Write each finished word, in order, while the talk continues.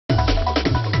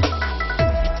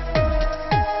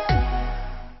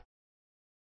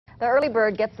The early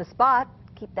bird gets the spot.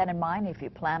 Keep that in mind if you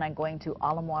plan on going to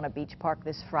Ala Moana Beach Park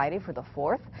this Friday for the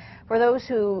 4th. For those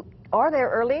who are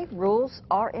there early, rules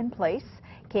are in place.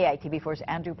 KITV4's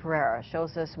Andrew Pereira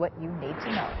shows us what you need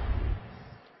to know.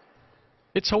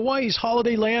 It's Hawaii's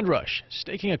holiday land rush.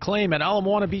 Staking a claim at Ala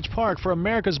Moana Beach Park for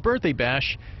America's birthday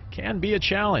bash can be a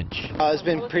challenge. It's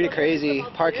been pretty crazy.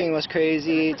 Parking was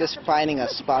crazy. Just finding a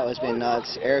spot has been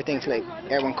nuts. Everything's like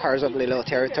everyone carves up a little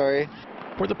territory.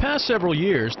 For the past several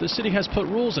years, the city has put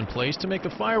rules in place to make the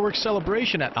fireworks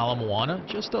celebration at Ala Moana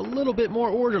just a little bit more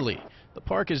orderly. The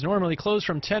park is normally closed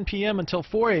from 10 p.m. until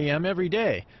 4 a.m. every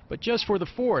day, but just for the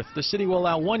 4th, the city will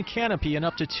allow one canopy and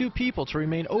up to 2 people to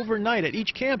remain overnight at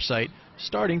each campsite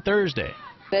starting Thursday.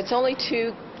 It's only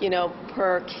 2,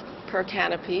 per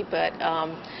canopy, but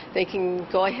they can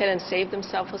go ahead and save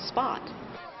themselves a spot.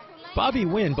 Bobby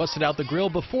Wynn busted out the grill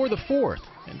before the 4th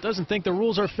and doesn't think the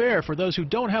rules are fair for those who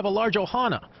don't have a large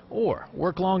ohana or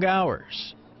work long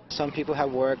hours. Some people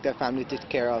have work that family to take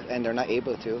care of and they're not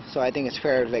able to. So I think it's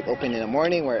fair to open in the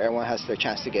morning where everyone has their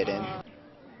chance to get in.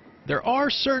 There are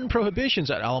certain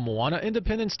prohibitions at Ala Moana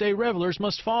Independence Day revelers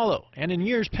must follow, and in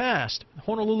years past,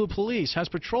 Honolulu Police has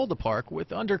patrolled the park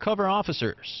with undercover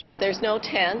officers. There's no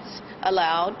tents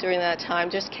allowed during that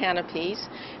time, just canopies,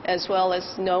 as well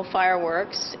as no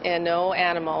fireworks and no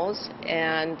animals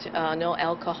and no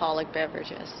alcoholic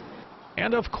beverages.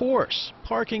 And of course,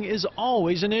 parking is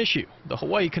always an issue. The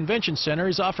Hawaii Convention Center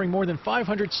is offering more than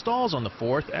 500 stalls on the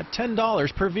 4th at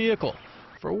 $10 per vehicle.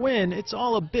 For Wynn, it's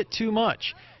all a bit too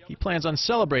much. He plans on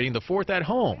celebrating the 4th at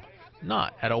home,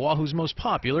 not at Oahu's most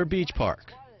popular beach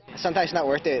park. Sometimes it's not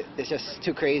worth it. It's just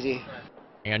too crazy.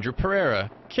 Andrew Pereira,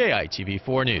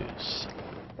 KITV4 News.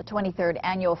 The 23rd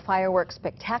Annual Fireworks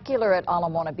Spectacular at Ala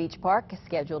Moana Beach Park is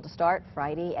scheduled to start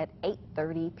Friday at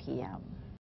 8:30 p.m.